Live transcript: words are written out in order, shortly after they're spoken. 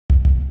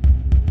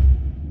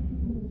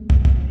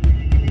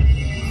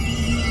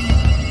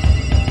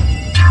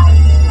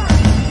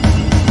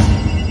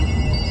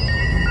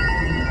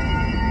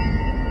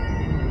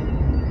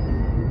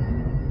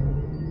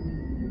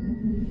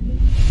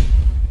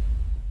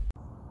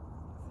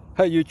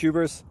Hey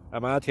YouTubers,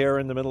 I'm out here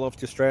in the middle of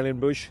the Australian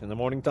bush in the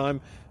morning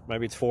time.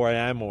 Maybe it's 4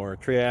 a.m. or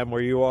 3 a.m.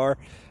 where you are.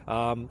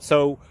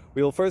 So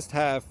we'll first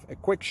have a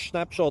quick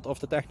snapshot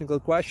of the technical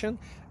question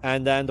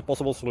and then the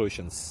possible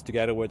solutions,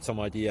 together with some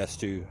ideas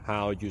to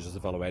how users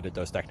evaluated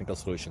those technical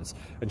solutions.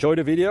 Enjoy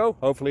the video,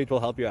 hopefully it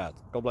will help you out.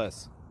 God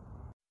bless.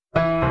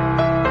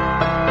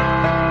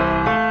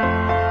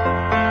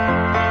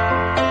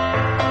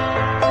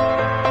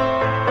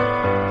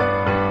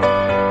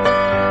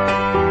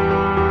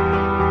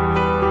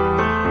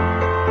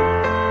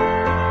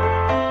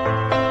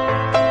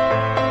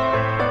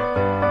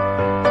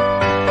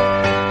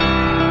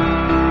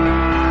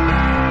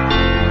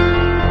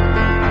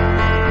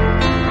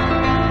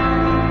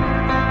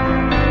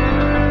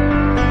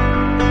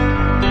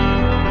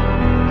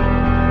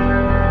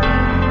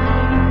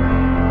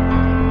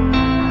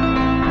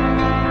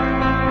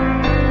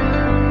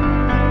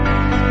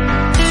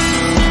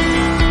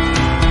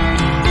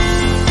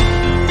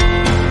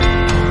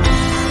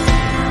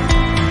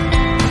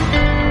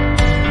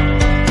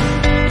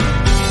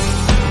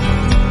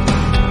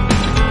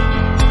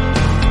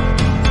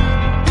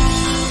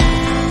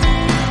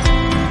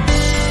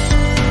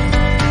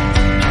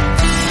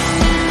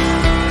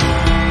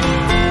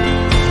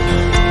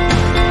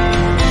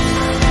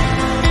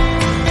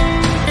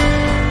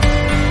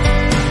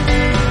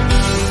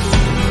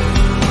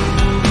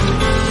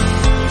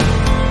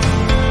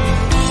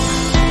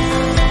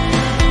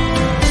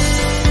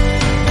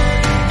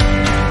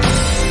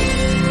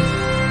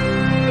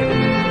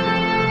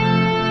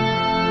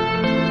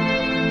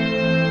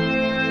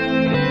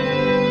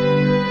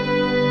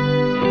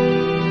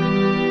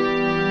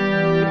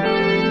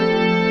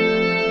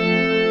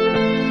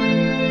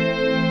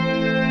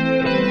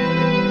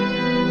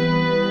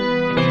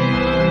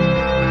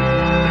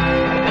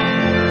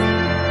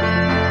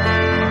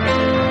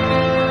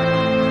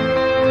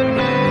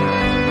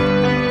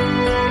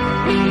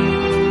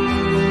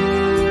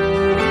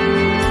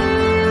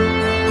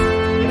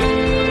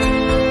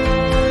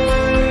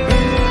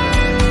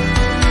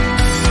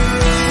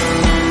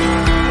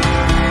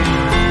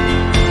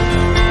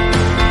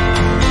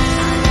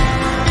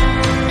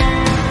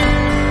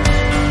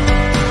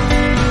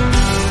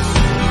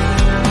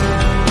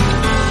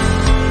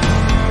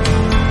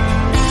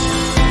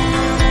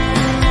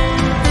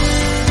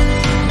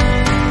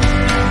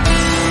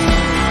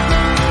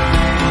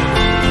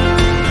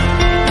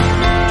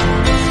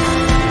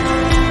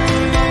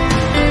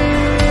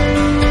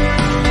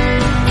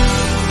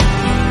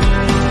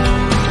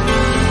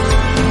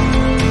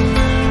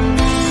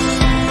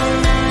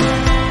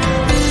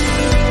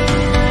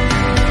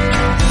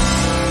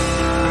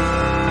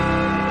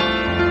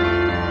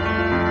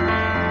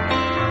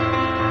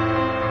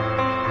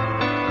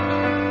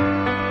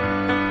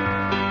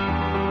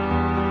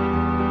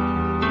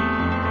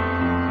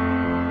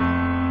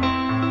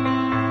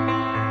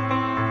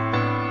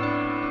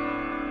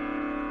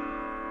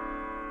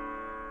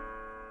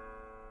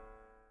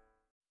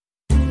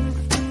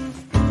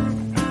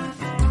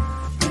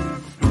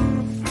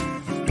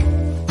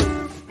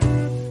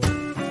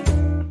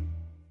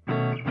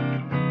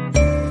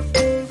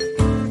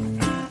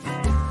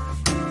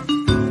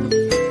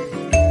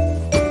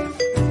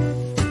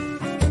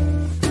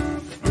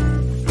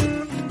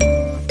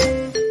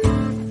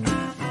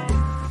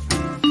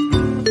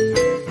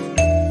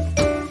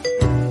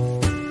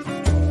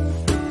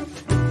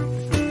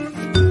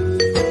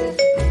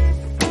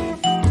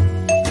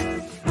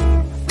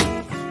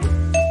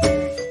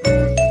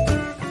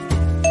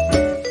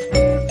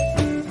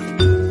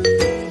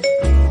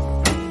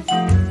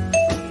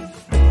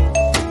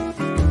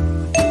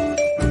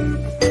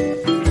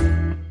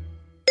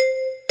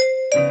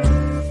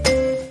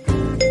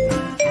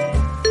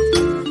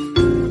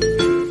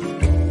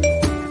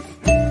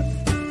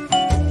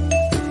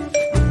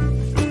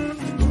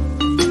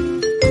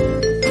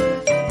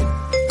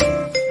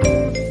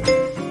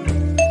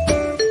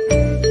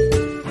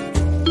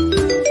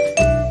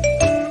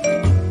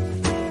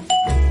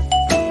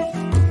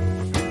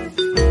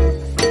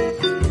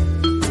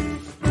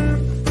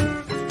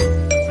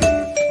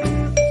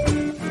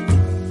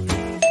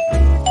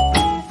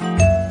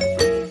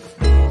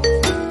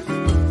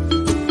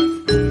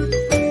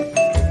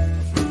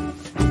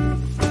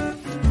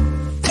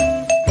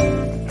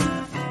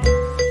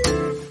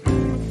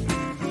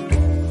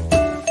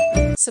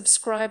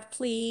 Subscribe,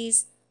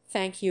 please.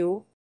 Thank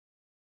you.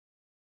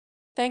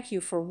 Thank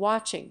you for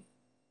watching.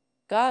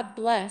 God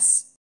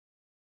bless.